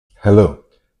Hello,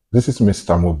 this is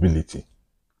Mr. Mobility.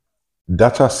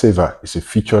 Data Saver is a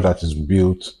feature that is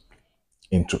built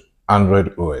into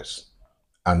Android OS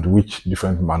and which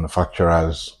different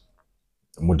manufacturers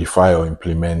modify or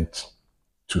implement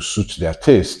to suit their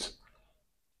taste,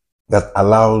 that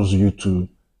allows you to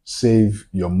save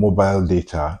your mobile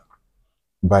data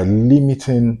by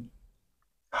limiting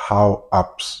how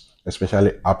apps, especially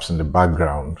apps in the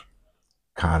background,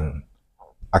 can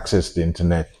access the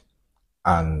internet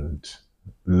and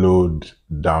load,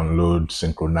 download,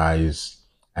 synchronize,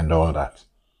 and all that.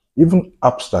 Even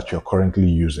apps that you're currently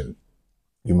using,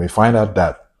 you may find out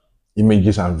that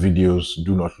images and videos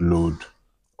do not load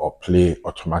or play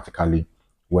automatically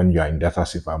when you are in data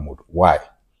saver mode. Why?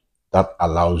 That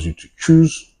allows you to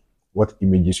choose what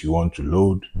images you want to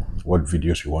load, what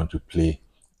videos you want to play,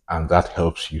 and that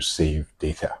helps you save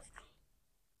data.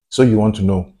 So you want to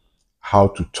know how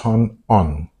to turn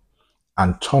on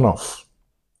and turn off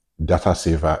data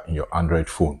saver in your Android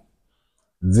phone.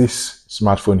 This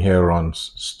smartphone here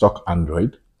runs stock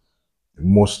Android.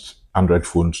 Most Android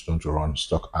phones don't run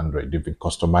stock Android. They've been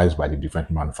customized by the different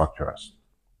manufacturers.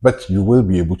 But you will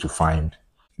be able to find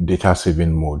data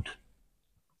saving mode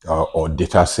or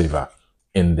data saver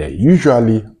in there,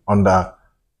 usually under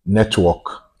network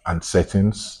and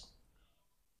settings.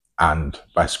 And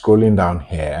by scrolling down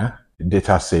here,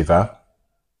 data saver,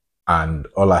 and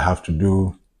all I have to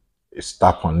do is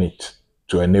tap on it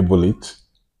to enable it.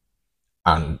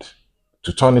 And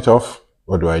to turn it off,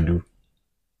 what do?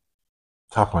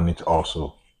 Tap on it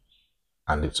also,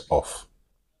 and it's off.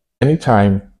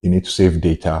 Anytime you need to save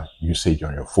data usage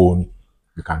on your phone,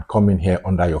 you can come in here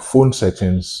under your phone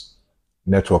settings,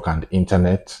 network and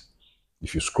internet.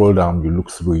 If you scroll down, you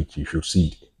look through it, you should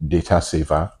see data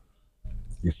saver.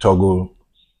 You toggle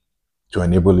to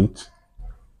enable it,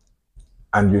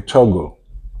 and you toggle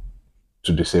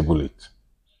to disable it.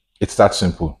 It's that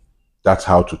simple. That's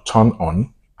how to turn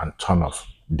on and turn off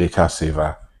data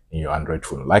saver in your Android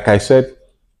phone. Like I said,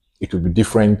 it will be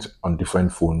different on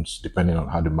different phones depending on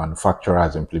how the manufacturer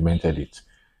has implemented it.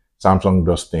 Samsung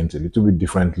does things a little bit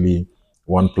differently.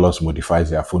 OnePlus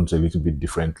modifies their phones a little bit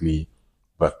differently,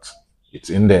 but it's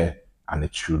in there and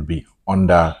it should be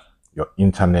under your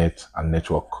internet and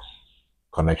network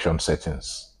connection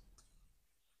settings.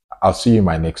 I'll see you in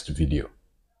my next video.